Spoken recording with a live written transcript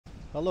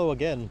Hello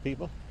again,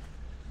 people.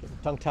 Getting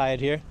tongue-tied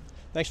here.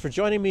 Thanks for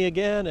joining me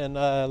again. And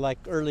like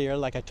earlier,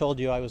 like I told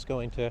you, I was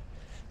going to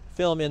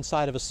film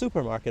inside of a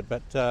supermarket,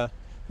 but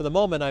for the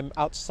moment I'm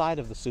outside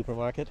of the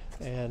supermarket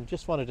and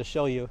just wanted to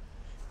show you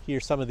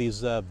here some of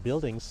these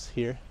buildings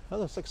here. Oh,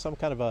 looks like some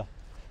kind of a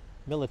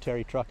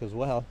military truck as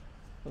well.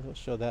 I'll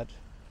show that.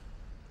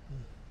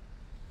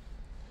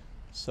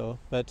 So,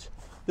 but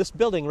this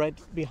building right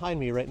behind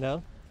me right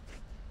now,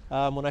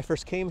 when I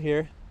first came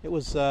here, it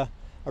was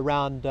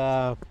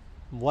around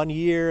 1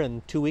 year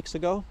and 2 weeks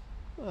ago.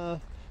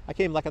 I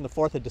came like on the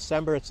 4th of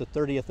December. It's the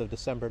 30th of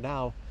December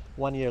now,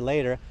 1 year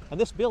later. And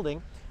this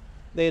building,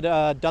 they'd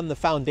done the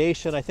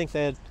foundation. I think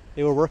they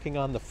were working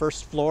on the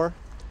first floor,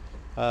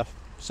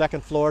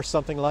 second floor,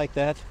 something like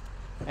that.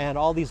 And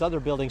all these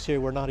other buildings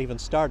here were not even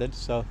started.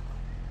 So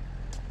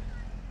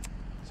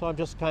I'm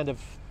just kind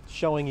of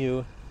showing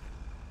you,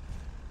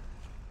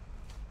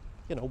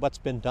 what's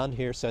been done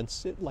here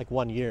since like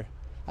 1 year.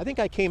 I think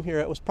I came here,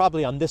 it was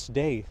probably on this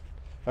day,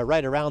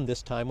 right around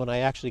this time when I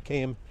actually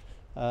came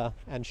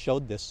and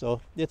showed this.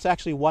 So it's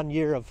actually 1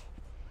 year of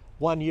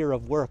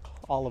work,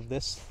 all of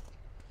this,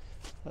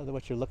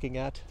 what you're looking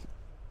at.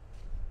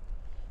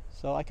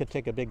 So I could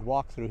take a big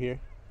walk through here,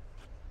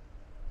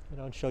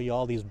 and show you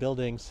all these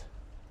buildings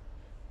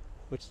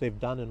which they've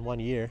done in 1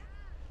 year,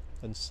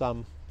 and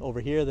some over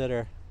here that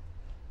are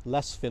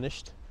less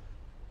finished.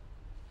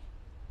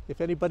 If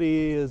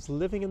anybody is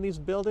living in these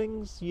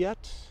buildings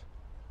yet,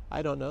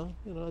 I don't know.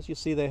 As you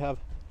see, they have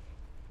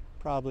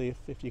probably,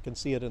 if you can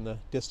see it in the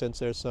distance,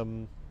 there's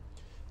some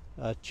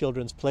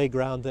children's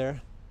playground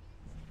there.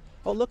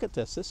 Oh, look at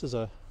this. This is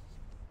a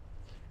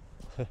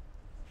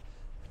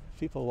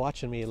people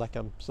watching me like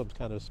I'm some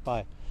kind of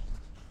spy.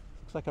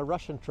 Looks like a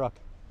Russian truck.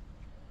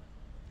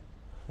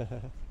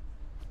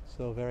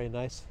 So very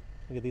nice.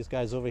 Look at these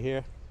guys over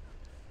here.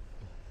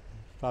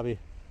 Probably,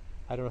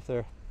 I don't know if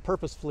they're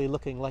purposefully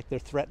looking like they're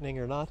threatening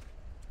or not.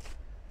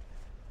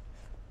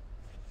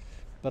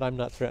 But I'm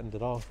not threatened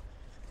at all,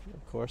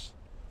 of course.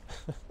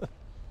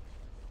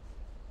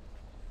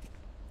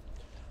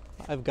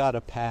 I've got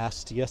a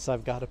past. Yes,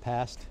 I've got a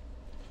past.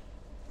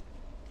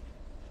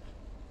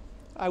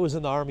 I was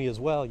in the Army as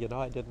well,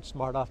 I didn't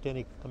smart off to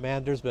any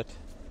commanders, but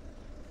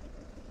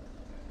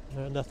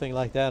nothing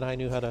like that. I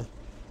knew how to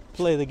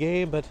play the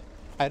game, but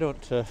I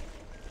don't,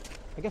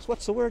 I guess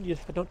what's the word?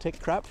 I don't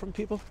take crap from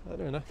people? I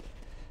don't know.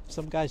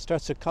 Some guy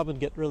starts to come and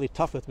get really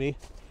tough with me.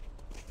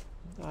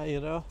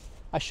 I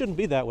shouldn't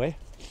be that way.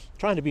 I'm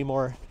trying to be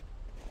more,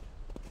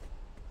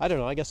 I don't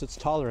know, I guess it's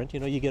tolerant.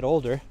 You get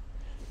older,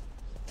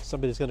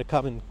 somebody's going to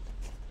come and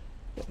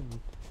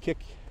kick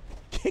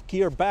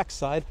your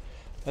backside.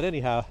 But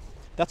anyhow,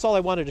 that's all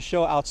I wanted to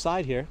show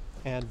outside here,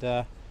 and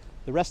the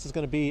rest is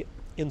going to be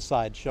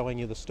inside, showing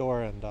you the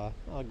store, and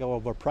I'll go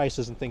over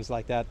prices and things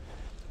like that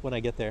when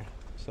I get there.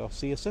 So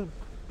see you soon.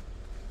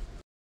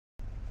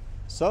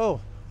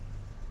 So,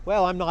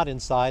 well, I'm not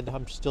inside.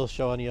 I'm still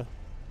showing you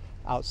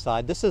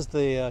outside. This is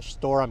the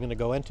store I'm going to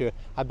go into.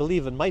 I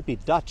believe it might be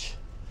Dutch.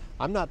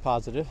 I'm not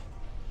positive.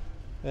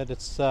 And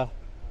it's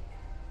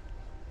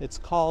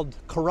called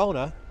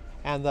Corona.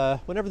 And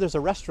whenever there's a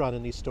restaurant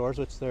in these stores,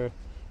 which there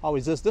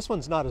always is, this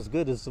one's not as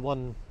good as the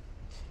one,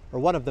 or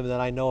one of them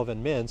that I know of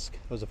in Minsk.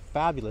 It was a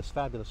fabulous,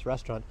 fabulous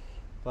restaurant.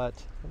 But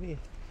let me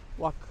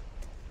walk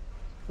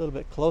a little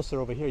bit closer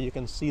over here. You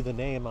can see the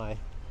name, I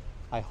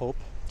hope.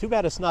 Too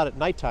bad it's not at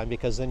nighttime,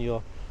 because then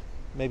you'll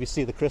maybe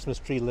see the Christmas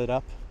tree lit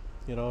up.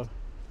 It's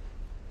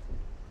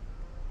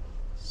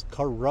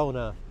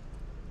Corona.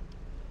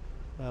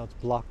 Now it's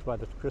blocked by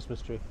the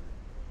Christmas tree.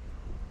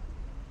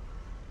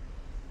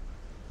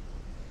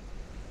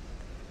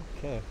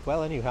 Okay,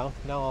 well, anyhow,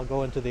 now I'll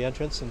go into the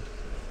entrance and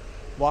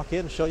walk in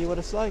and show you what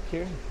it's like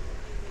here,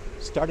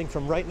 starting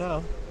from right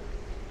now.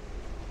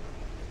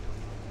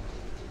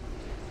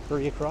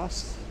 Hurry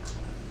across.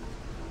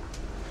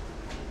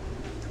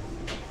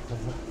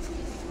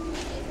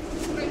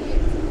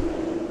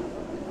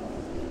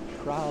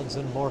 Crowds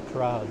and more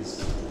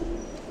crowds.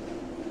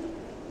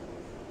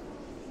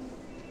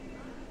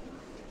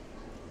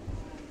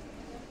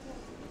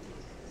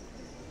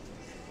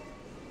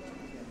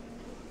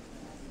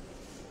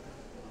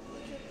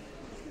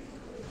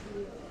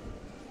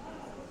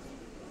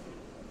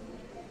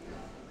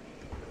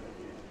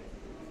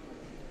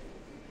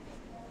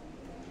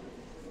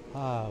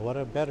 What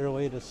a better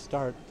way to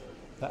start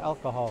the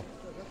alcohol.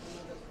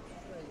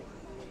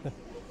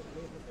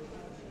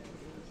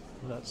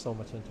 Not so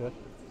much into it.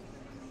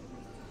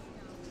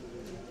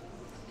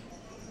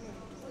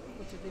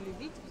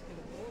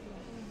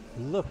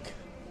 Look,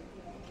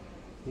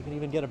 you can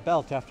even get a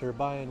belt after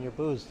buying your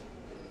booze.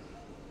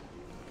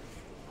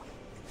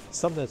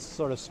 Something that's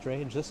sort of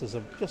strange. This is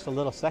just a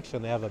little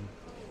section. They have a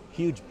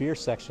huge beer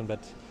section,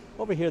 but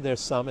over here there's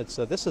some.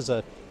 This is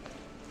a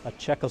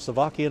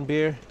Czechoslovakian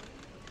beer.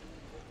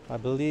 I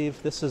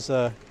believe this is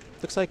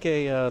looks like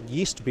a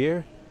yeast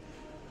beer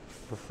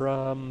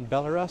from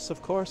Belarus,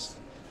 of course.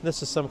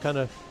 This is some kind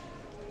of,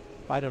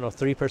 I don't know,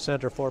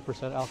 3% or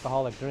 4%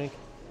 alcoholic drink.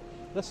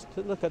 Let's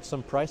look at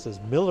some prices.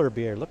 Miller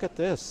beer, look at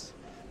this.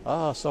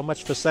 Oh, so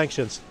much for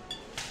Sanctions.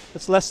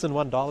 It's less than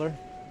 $1,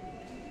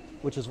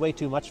 which is way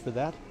too much for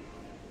that.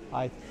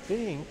 I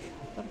think,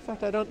 in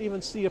fact, I don't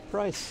even see a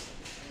price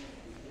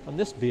on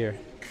this beer.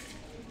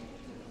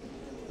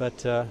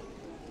 But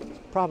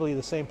probably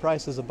the same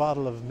price as a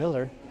bottle of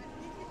Miller,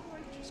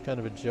 which is kind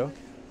of a joke.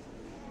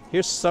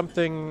 Here's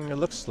something it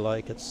looks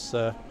like it's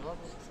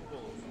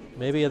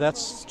maybe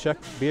that's Czech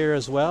beer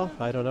as well.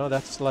 I don't know.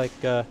 That's like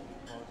I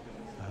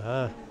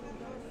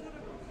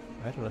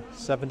don't know,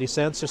 70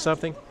 cents or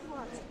something.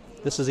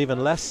 This is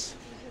even less.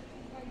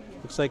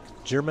 Looks like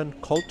German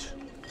Kult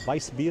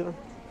Weissbier,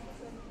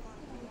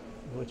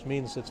 which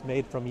means it's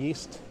made from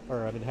yeast,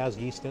 or I mean, it has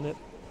yeast in it,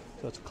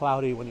 so it's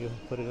cloudy when you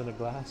put it in a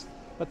glass.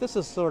 But this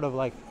is sort of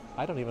like,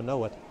 I don't even know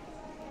what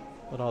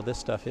all this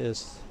stuff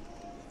is.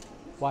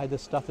 Why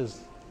this stuff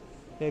is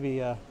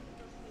maybe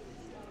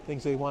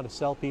things they want to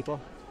sell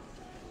people.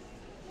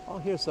 Oh,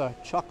 here's a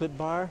chocolate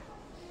bar.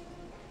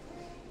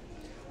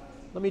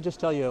 Let me just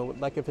tell you,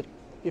 like if it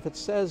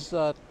says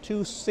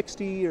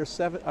 260 or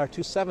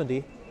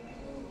 270,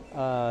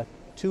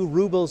 2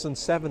 rubles and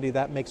 70,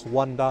 that makes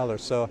 $1.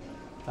 So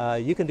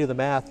you can do the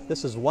math.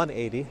 This is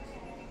 180,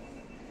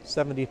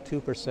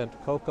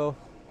 72% cocoa.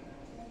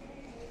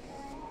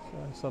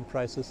 Some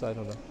prices, I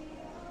don't know.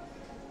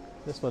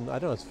 This one, I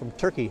don't know, it's from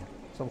Turkey.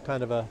 Some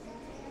kind of a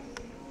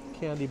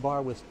candy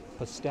bar with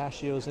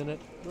pistachios in it.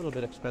 A little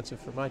bit expensive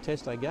for my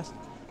taste, I guess.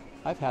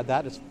 I've had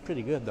that. It's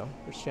pretty good, though.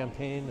 There's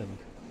champagne and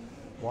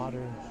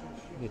water.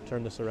 You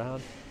turn this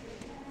around.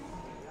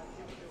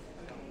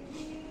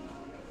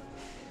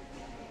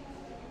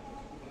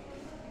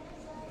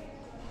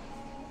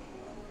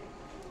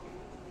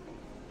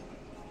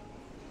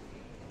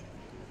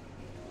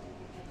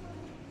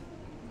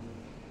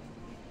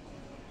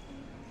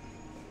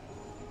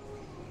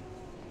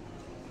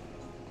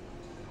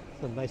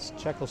 A nice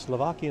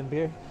Czechoslovakian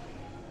beer.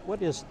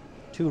 What is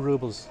 2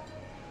 rubles?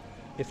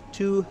 If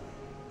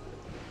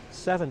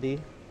 2.70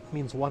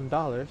 means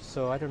 $1,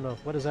 so I don't know,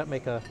 what does that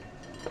make a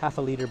half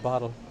a liter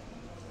bottle?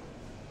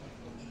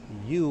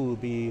 You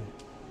be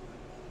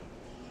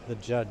the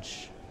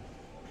judge.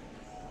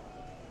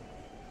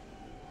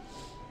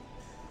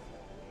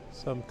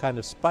 Some kind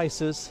of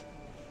spices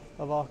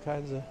of all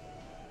kinds of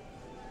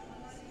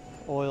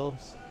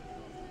oils,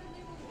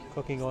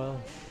 cooking oil.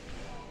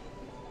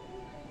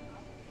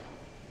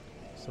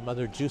 Some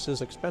other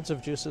juices,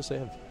 expensive juices, they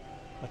have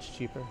much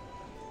cheaper.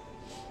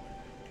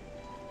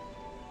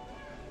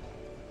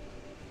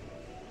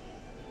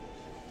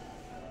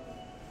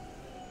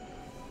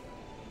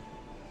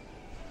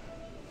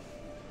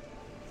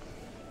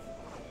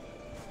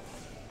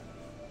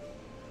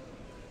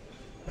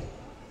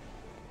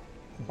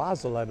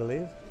 Basil, I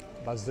believe.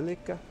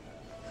 Basilica.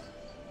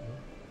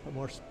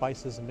 More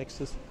spices and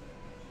mixes.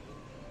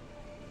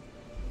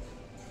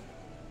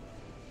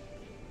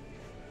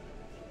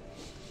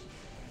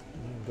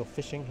 Go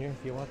fishing here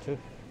if you want to.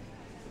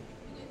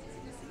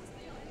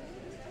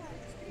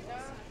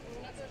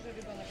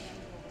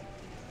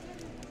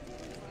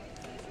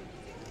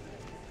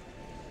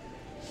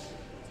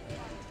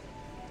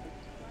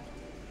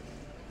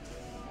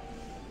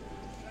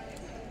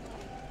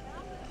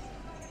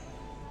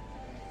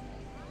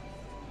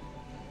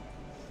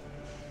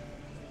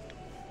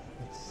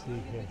 Let's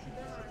see here.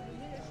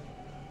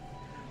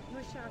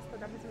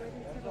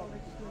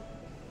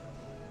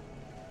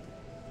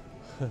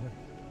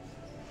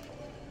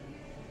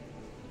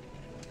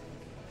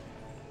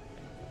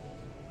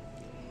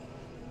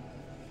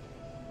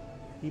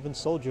 Even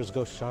soldiers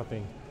go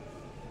shopping.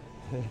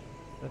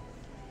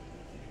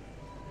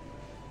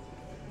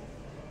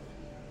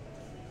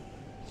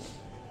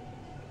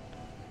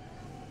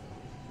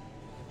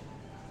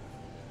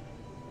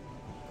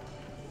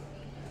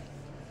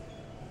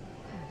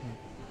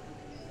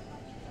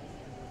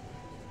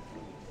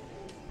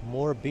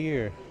 More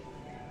beer.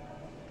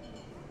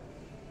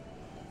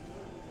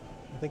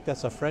 I think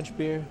that's a French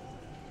beer.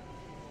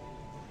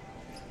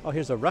 Oh,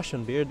 here's a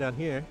Russian beer down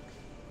here.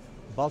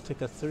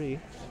 Baltica 3.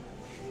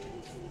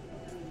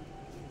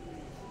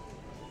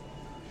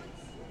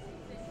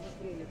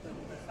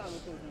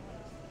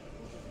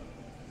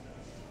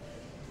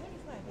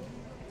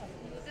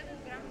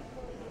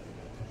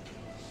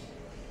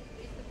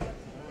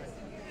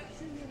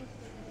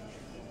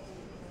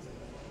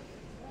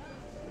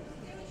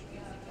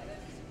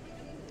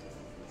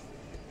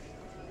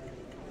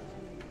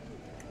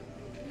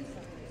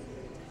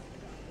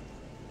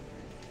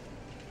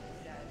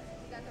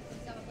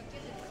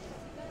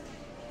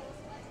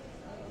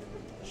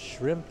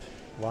 Shrimp,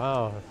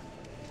 wow,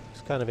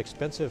 it's kind of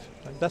expensive.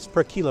 That's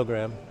per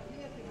kilogram.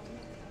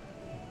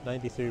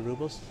 93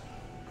 rubles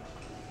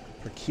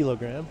per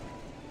kilogram.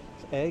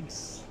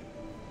 Eggs,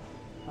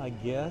 I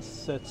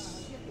guess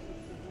that's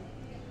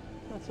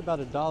about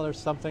 $1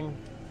 something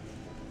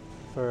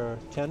for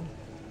 10.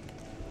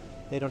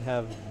 They don't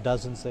have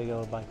dozens, they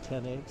go by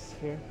 10 eggs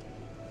here.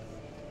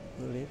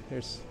 I believe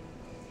there's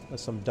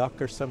some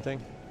duck or something.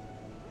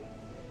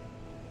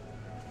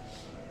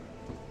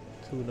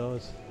 Who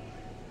knows?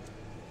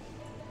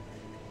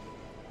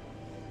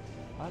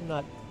 I'm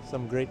not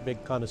some great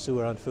big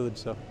connoisseur on food.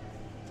 So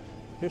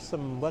here's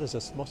some, what is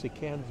this, mostly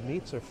canned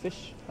meats or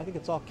fish? I think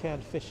it's all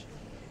canned fish,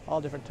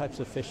 all different types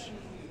of fish.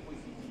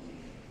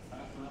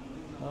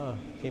 Ah,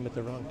 came at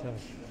the wrong time.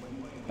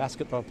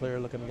 Basketball player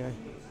looking guy.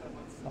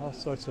 All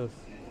sorts of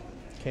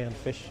canned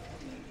fish.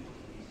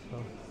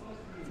 So,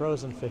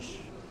 frozen fish.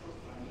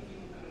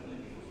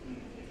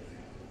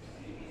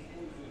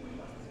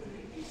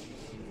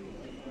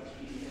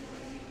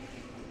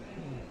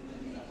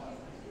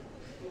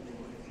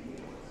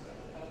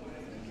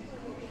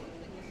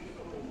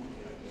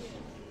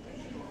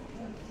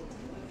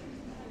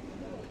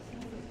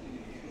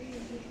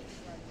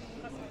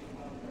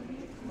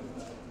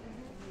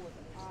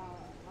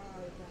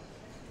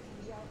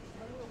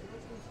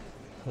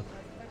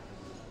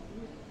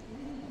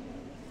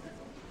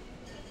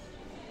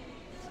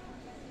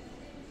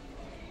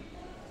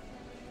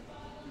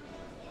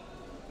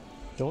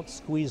 Don't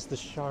squeeze the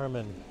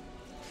Charmin.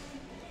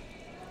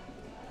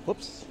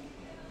 Whoops.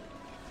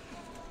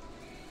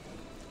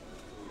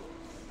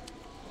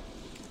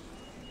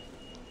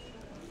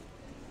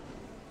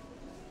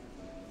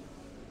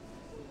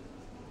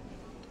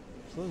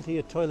 Plenty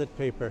of toilet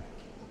paper.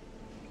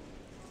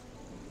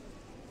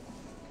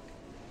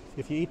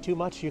 If you eat too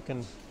much, you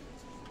can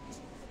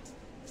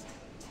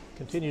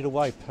continue to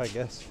wipe, I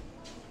guess.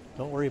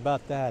 Don't worry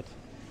about that.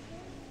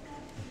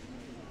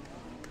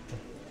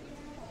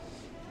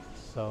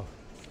 So,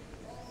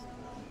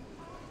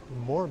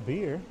 more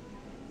beer.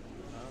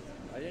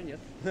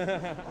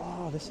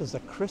 Oh, this is a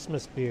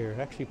Christmas beer.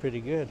 Actually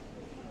pretty good.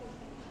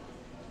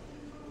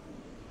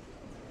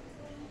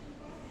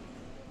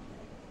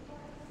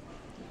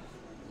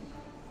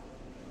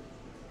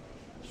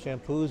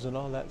 Shampoos and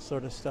all that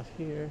sort of stuff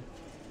here.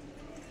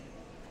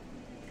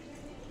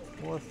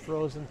 More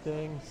frozen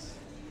things.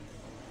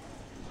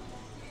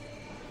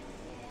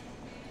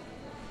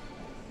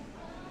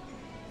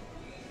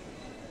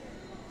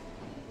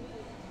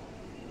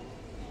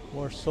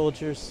 More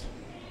soldiers.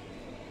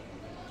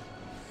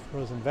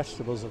 Frozen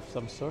vegetables of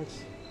some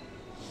sorts.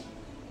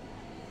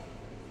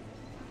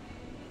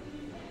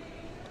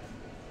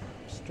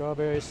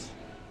 Strawberries.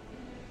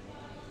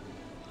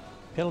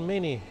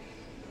 Pelmeni.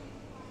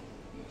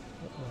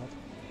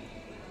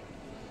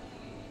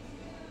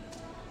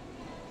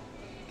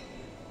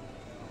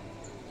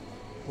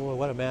 Boy,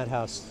 what a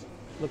madhouse.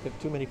 Look at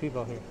too many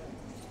people here.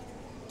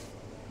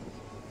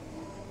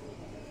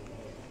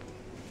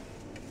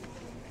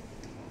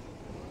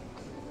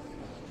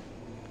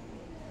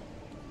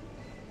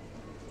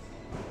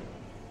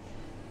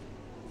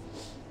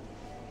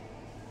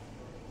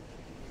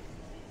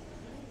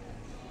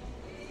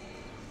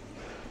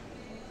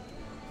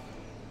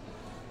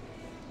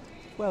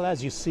 Well,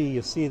 as you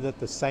see that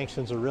the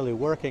sanctions are really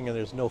working and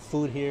there's no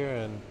food here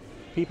and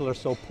people are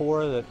so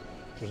poor that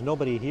there's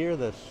nobody here.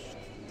 The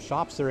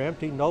shops are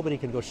empty. Nobody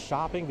can go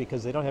shopping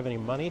because they don't have any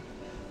money.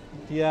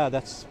 Yeah,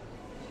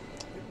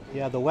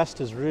 the West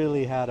has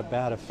really had a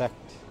bad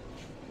effect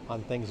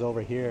on things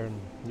over here.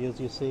 And as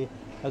you see,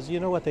 as you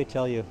know what they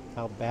tell you,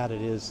 how bad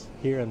it is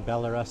here in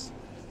Belarus.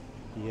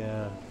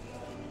 Yeah.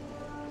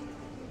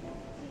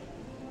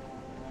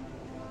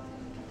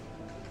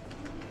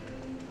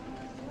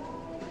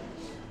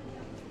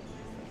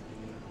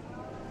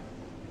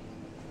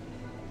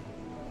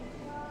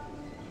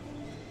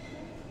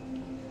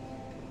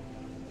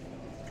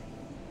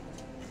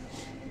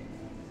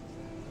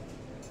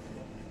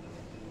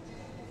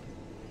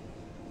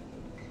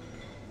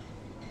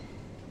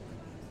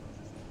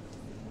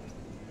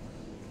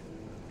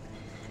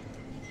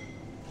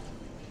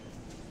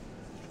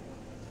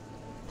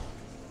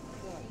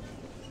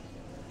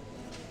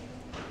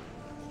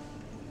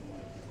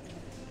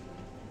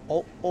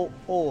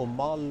 Oh,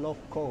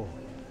 maloko.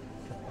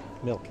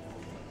 Milk.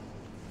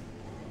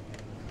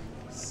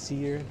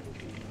 Sear.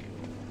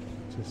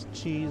 Just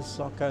cheese,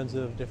 all kinds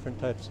of different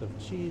types of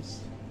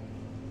cheese.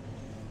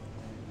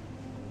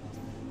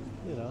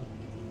 You know.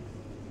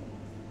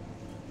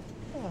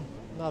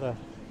 Not a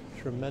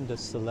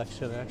tremendous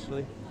selection,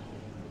 actually.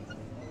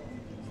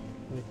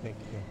 Let me think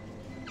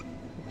here.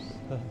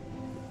 Oops.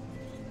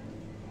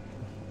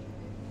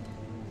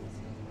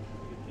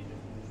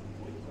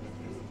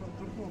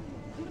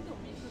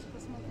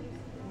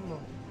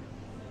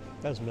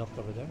 There's milk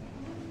over there.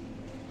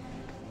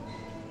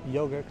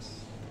 Yogurts,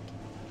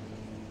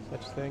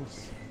 such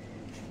things.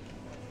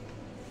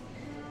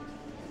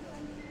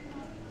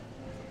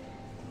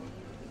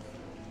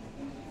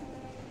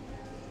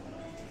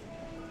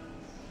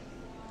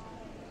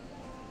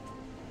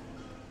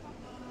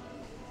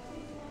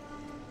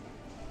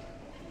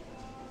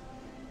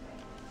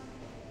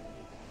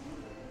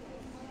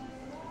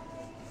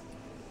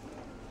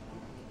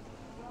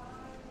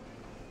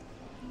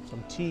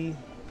 Some tea,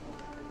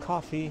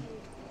 coffee.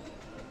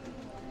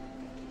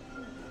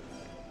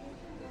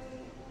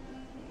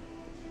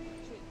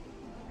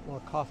 More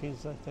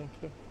coffees, I think.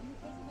 Here.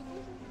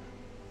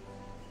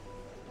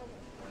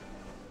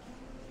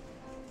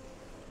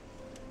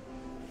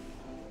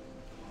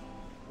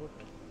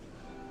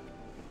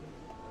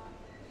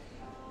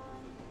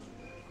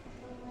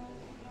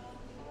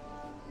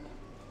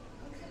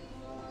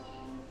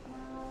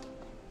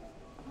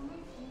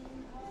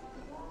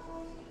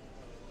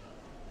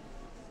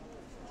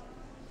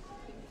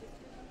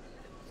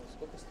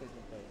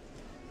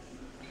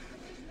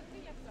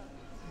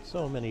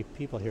 So many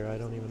people here, I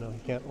don't even know.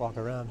 You can't walk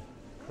around.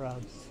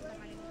 Crowds.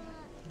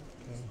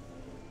 Okay.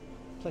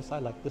 Place I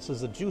like. This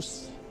is a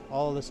juice.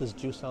 All this is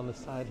juice on the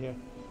side here.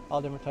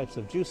 All different types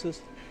of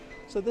juices.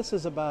 So this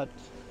is about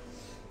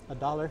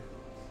 $1.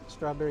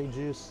 Strawberry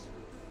juice.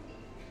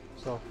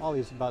 So all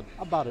these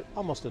about it,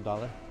 almost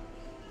 $1.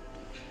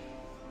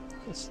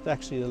 It's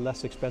actually a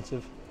less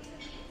expensive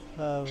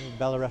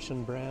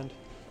Belarusian brand.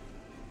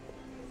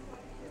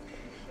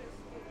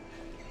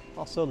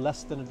 Also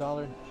less than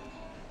 $1.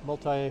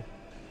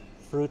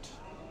 Multi-fruit.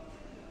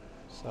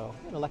 So,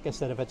 like I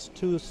said, if it's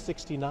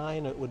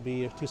 $2.69, it would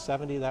be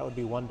 $2.70. That would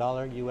be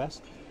 $1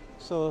 US.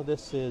 So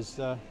this is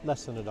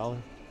less than $1.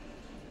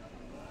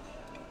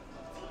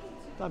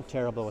 I'm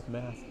terrible with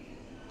math.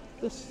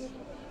 This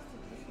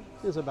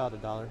is about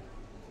 $1.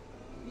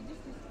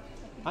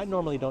 I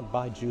normally don't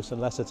buy juice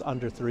unless it's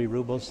under 3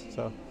 rubles.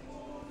 So,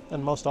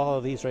 and most all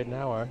of these right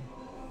now are,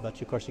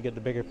 but of course you get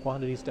the bigger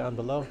quantities down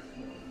below.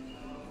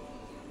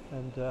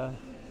 And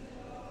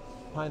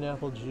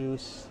pineapple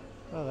juice,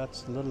 oh,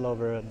 that's a little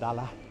over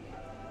 $1.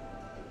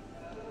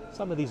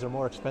 Some of these are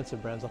more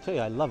expensive brands. I'll tell you,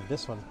 I love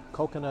this one,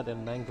 coconut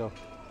and mango.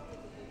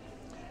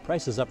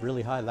 Price is up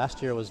really high.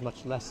 Last year it was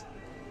much less.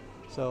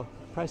 So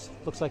price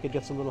looks like it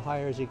gets a little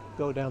higher as you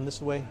go down this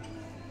way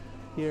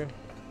here.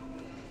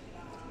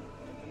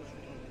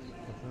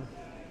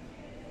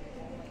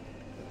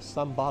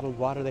 Some bottled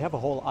water. They have a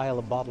whole aisle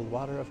of bottled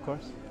water, of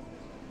course.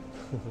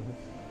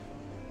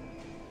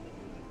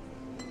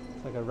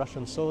 It's like a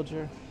Russian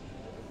soldier.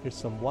 Here's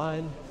some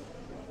wine.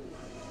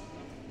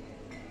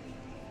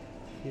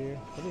 Here,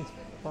 let me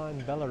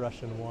find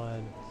Belarusian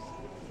wine.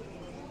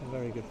 A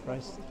very good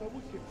price.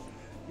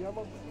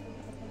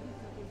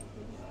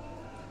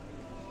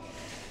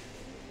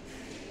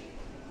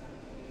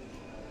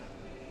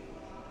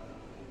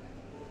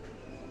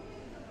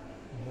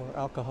 More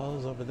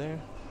alcohols over there.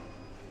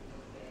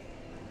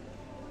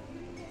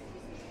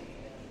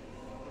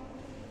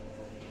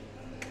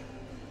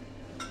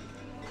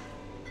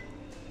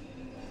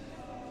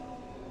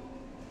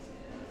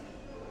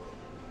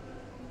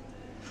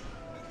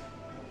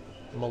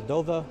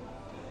 Moldova,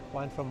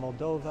 wine from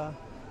Moldova,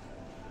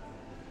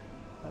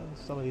 and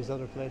some of these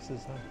other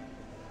places.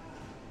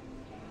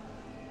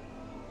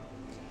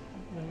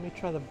 Let me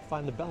try to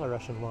find the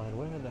Belarusian wine.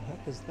 Where the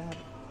heck is that?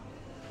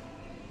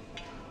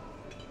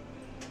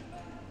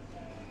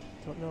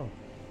 Don't know.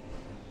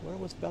 Where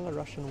was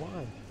Belarusian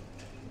wine?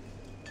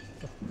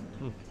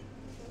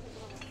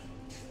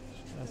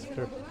 That's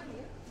true.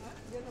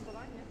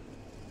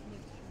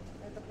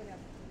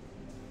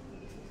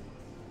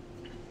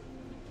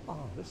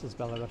 Oh, this is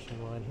Belarusian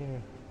wine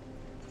here.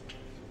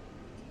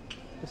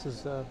 This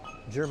is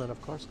German,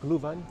 of course,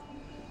 Glühwein.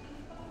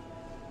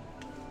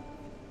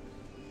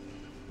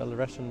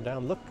 Belarusian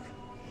down, look.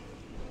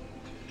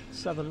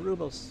 7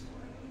 rubles.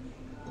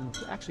 And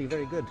actually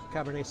very good.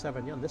 Cabernet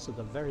Sauvignon. This is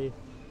a very...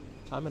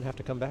 I'm going to have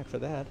to come back for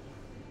that.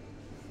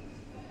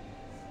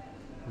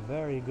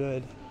 Very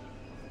good.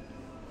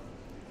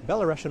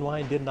 Belarusian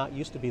wine did not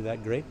used to be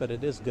that great, but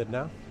it is good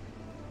now.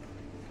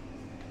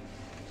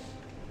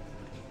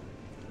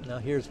 Now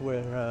here's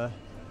where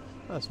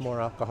that's more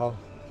alcohol.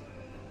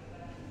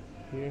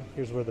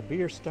 Here's where the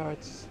beer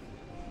starts.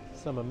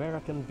 Some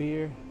American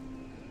beer.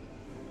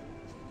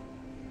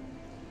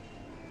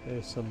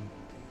 There's some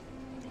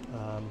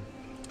what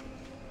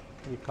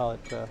do you call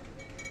it?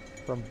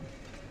 From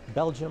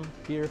Belgium,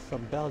 beer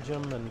from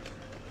Belgium, and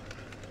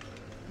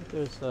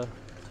there's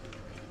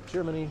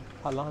Germany,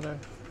 Paulaner.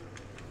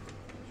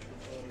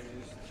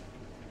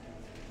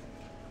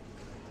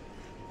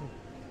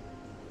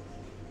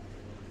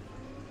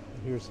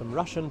 Here's some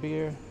Russian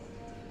beer,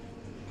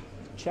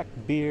 Czech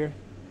beer.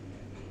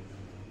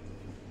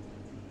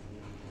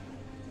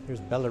 Here's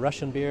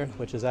Belarusian beer,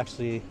 which is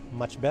actually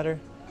much better.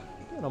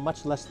 You know,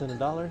 much less than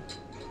 $1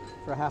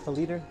 for half a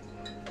liter.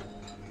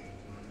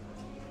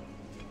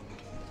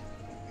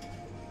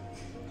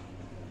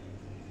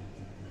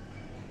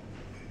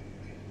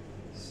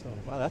 So,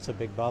 wow, that's a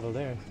big bottle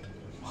there.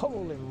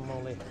 Holy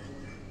moly.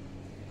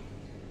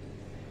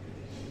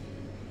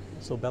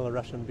 So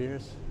Belarusian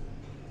beers.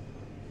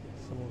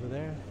 Some over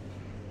there.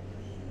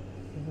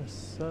 There's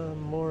some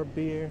more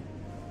beer.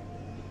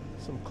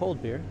 Some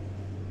cold beer.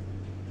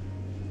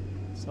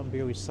 Some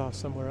beer we saw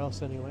somewhere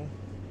else anyway.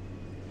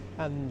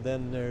 And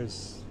then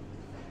there's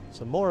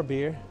some more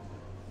beer.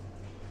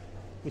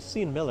 We've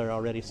seen Miller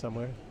already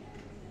somewhere.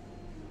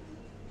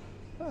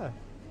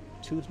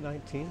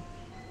 $2.19.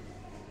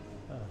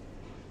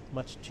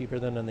 Much cheaper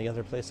than in the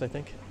other place, I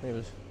think. It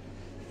was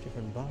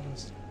different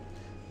bottles.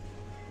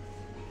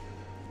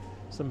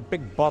 Some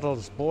big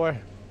bottles, boy.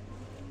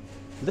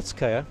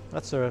 Litskaya,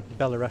 that's a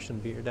Belarusian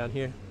beer down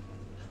here.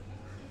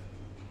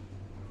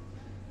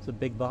 It's a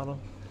big bottle.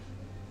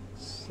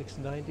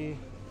 $6.90.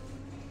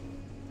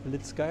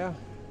 Litskaya,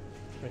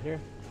 right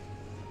here.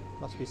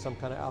 Must be some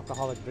kind of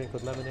alcoholic drink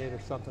with lemonade or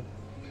something.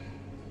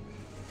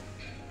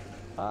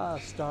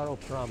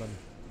 Staropramen.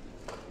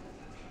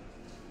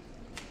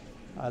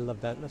 I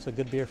love that. That's a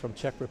good beer from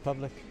Czech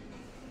Republic.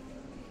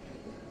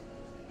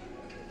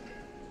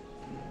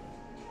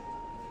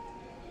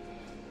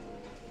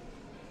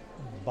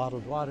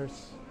 bottled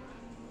waters.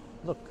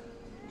 Look,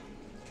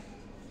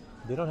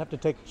 they don't have to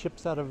take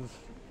chips out of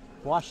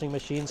washing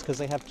machines because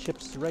they have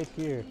chips right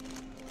here.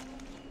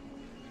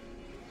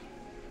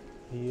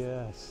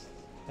 Yes,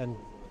 and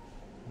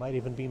might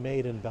even be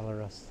made in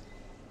Belarus.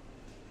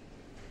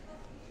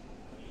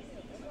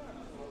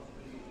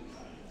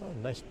 Oh,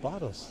 nice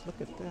bottles. Look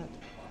at that.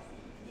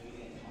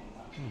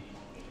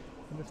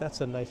 Wonder if that's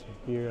a nice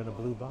beer in a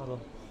blue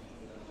bottle.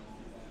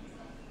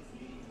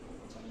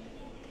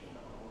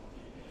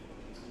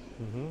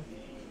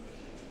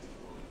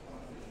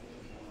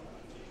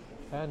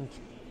 And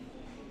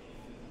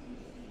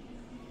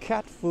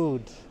cat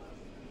food.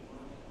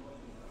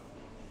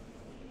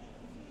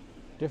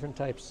 Different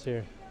types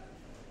here.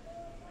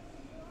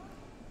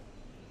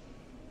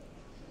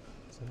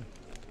 It's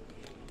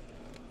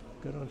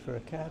a good one for a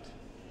cat,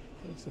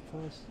 I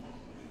suppose.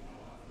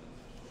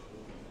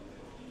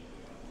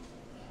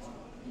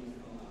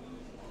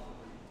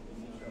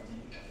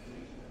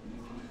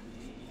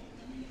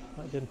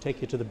 I didn't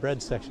take you to the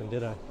bread section,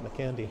 did I? The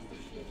candy.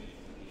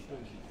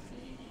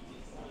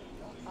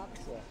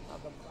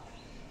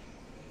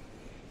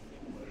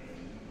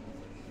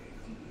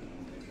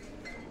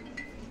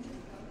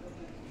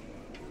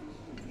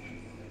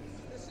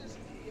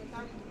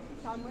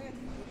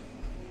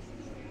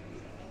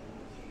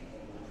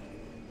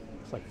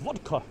 It's like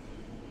vodka.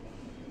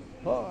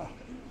 Oh.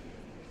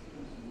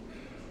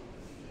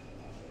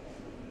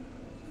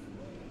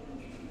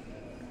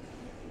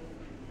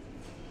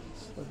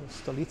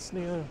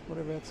 Stolitsny or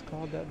whatever it's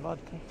called, that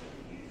vodka.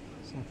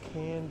 Some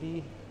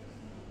candy.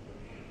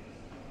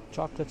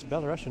 Chocolate's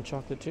Belarusian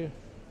chocolate too.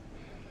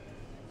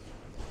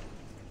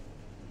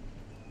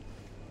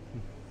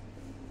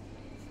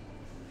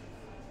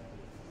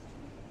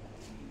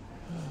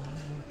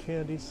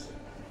 Candies.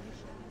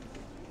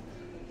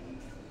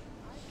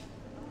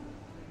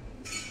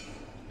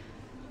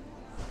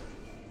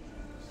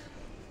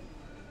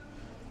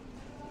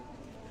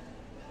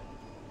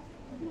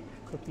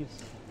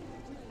 Cookies.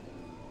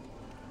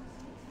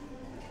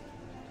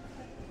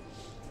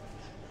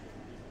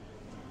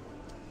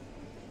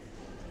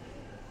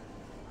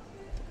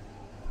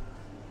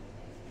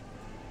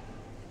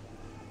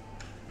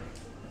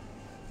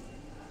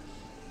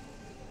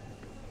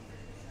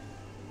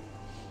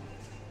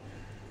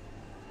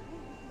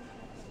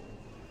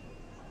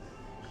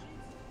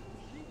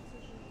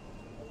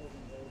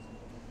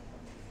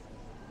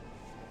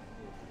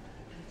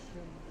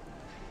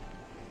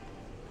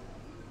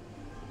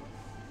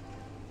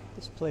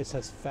 This place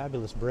has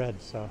fabulous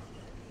bread, so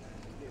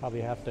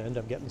probably have to end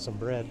up getting some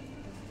bread.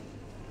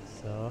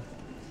 So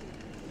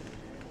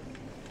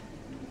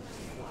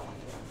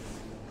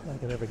I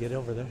can never get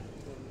over there.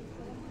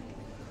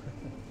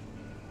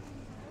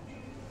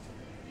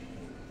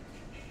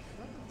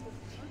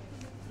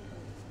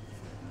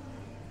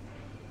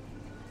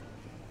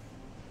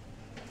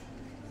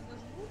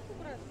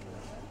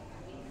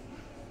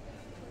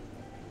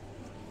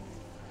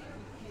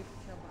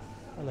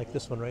 I like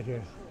this one right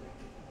here.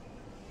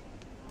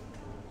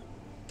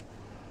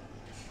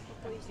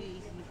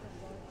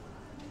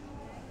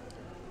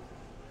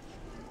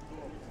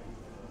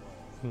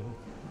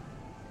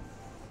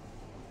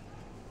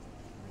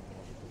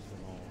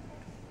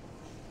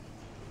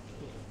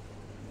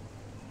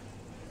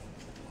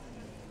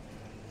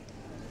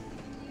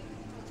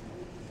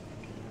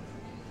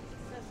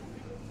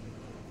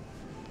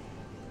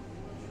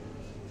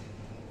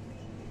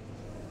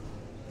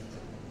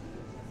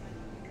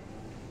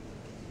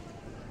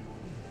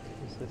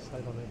 What's this? I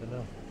don't even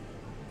know.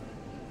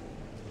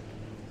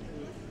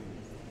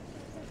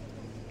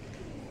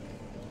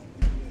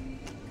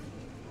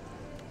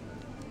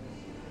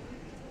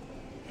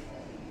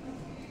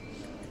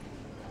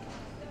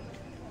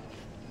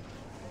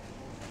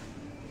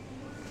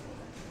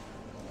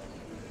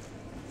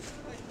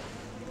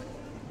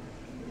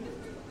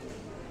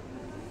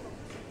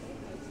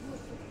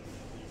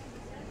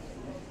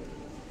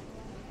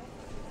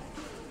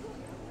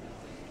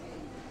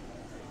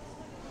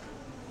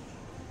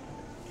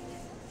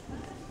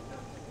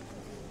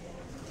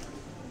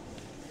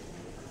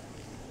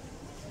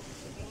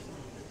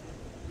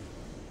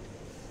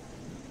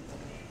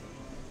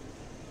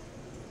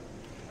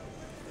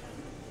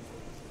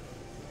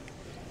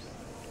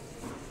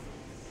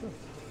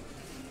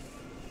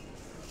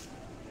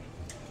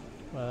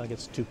 Well, it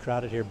gets too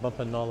crowded here,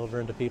 bumping all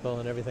over into people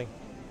and everything.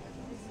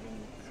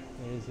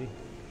 Easy.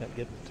 Can't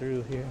get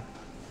through here.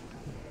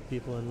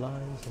 People in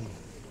lines and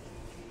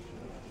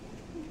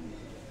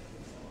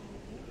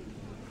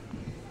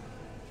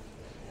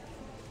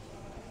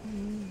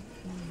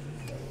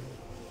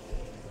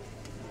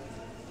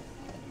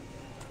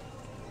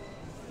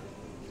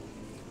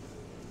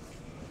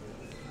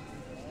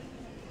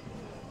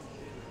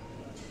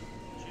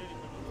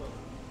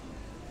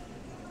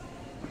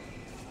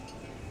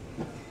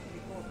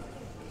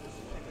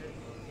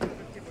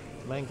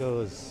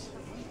mangoes,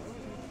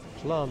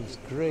 plums,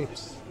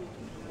 grapes,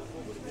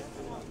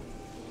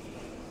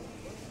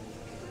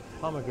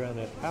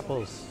 pomegranate,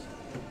 apples.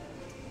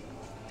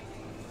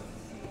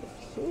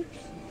 Oops.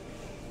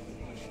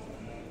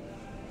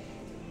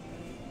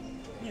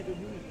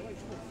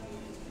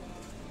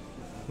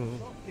 Mhm.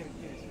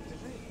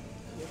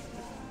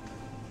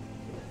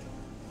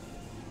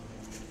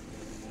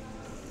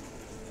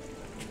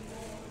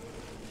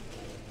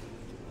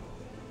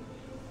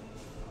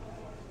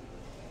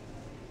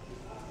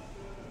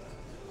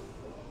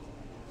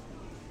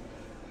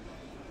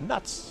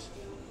 Nuts.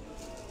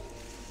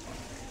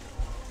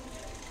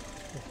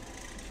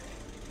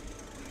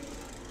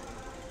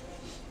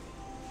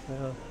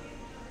 Yeah.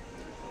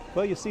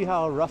 Well, you see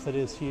how rough it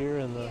is here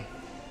in the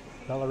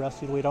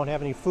Belarus. We don't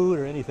have any food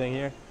or anything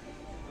here.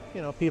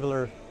 You know, people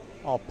are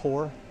all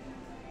poor.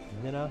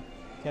 You know,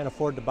 can't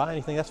afford to buy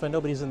anything. That's why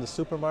nobody's in the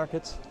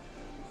supermarkets.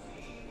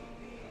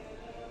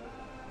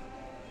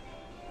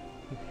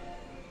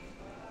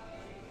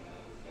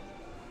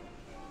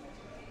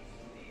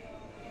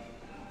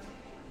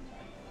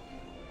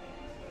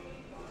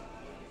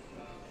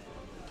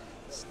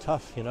 It's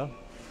tough, you know.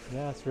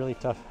 Yeah, it's really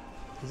tough.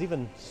 There's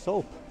even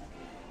soap.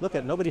 Look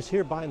at, nobody's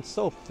here buying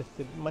soap.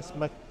 It must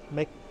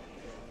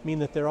mean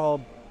that they're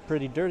all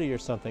pretty dirty or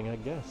something, I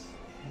guess.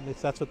 At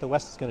least that's what the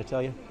West is going to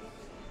tell you.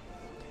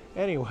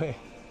 Anyway.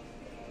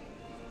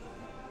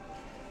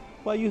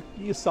 Well,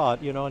 you saw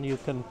it, you know, and you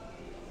can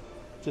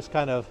just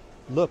kind of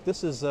look.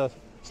 This is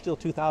still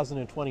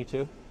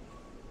 2022.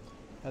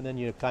 And then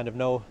you kind of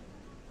know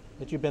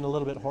that you've been a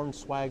little bit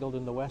hornswaggled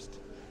in the West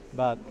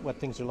about what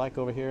things are like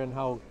over here and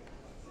how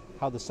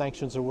the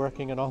sanctions are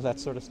working and all that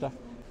sort of stuff.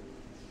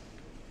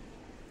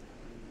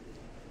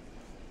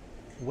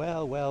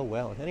 Well, well,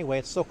 well. Anyway,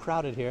 it's so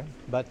crowded here,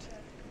 but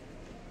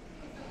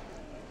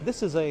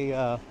this is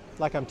a,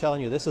 like I'm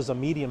telling you, this is a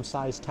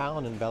medium-sized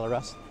town in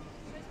Belarus,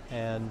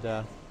 and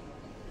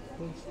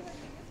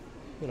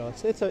you know,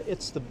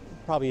 it's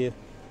probably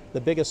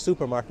the biggest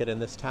supermarket in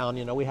this town.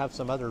 You know, we have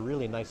some other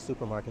really nice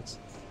supermarkets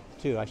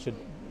too. I should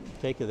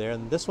take you there,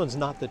 and this one's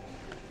not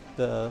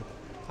the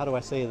how do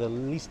I say, the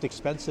least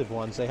expensive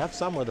ones. They have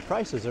some where the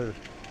prices are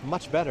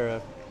much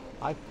better.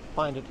 I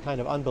find it kind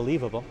of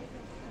unbelievable,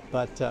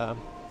 but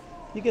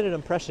you get an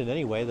impression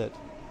anyway that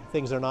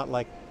things are not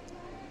like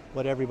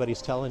what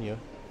everybody's telling you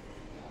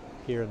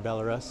here in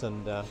Belarus.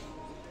 And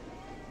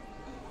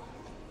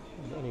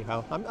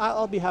anyhow,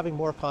 I'll be having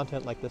more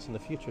content like this in the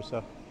future.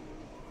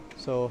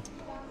 So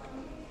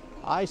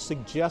I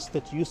suggest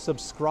that you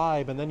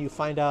subscribe, and then you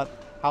find out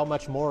how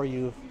much more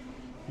you've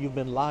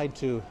been lied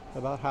to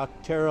about how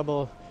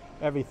terrible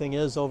everything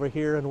is over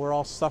here, and we're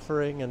all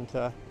suffering, and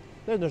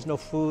then there's no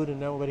food and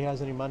nobody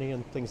has any money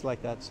and things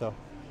like that. So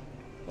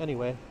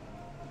anyway,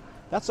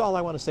 that's all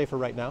I want to say for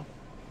right now.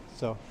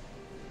 So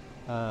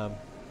yeah,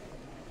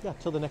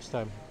 till the next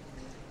time.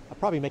 I'll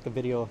probably make a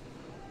video,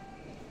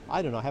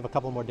 I don't know, I have a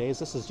couple more days.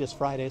 This is just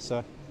Friday,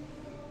 so,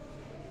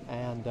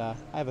 and I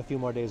have a few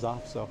more days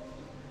off. So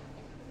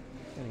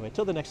anyway,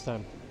 till the next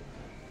time.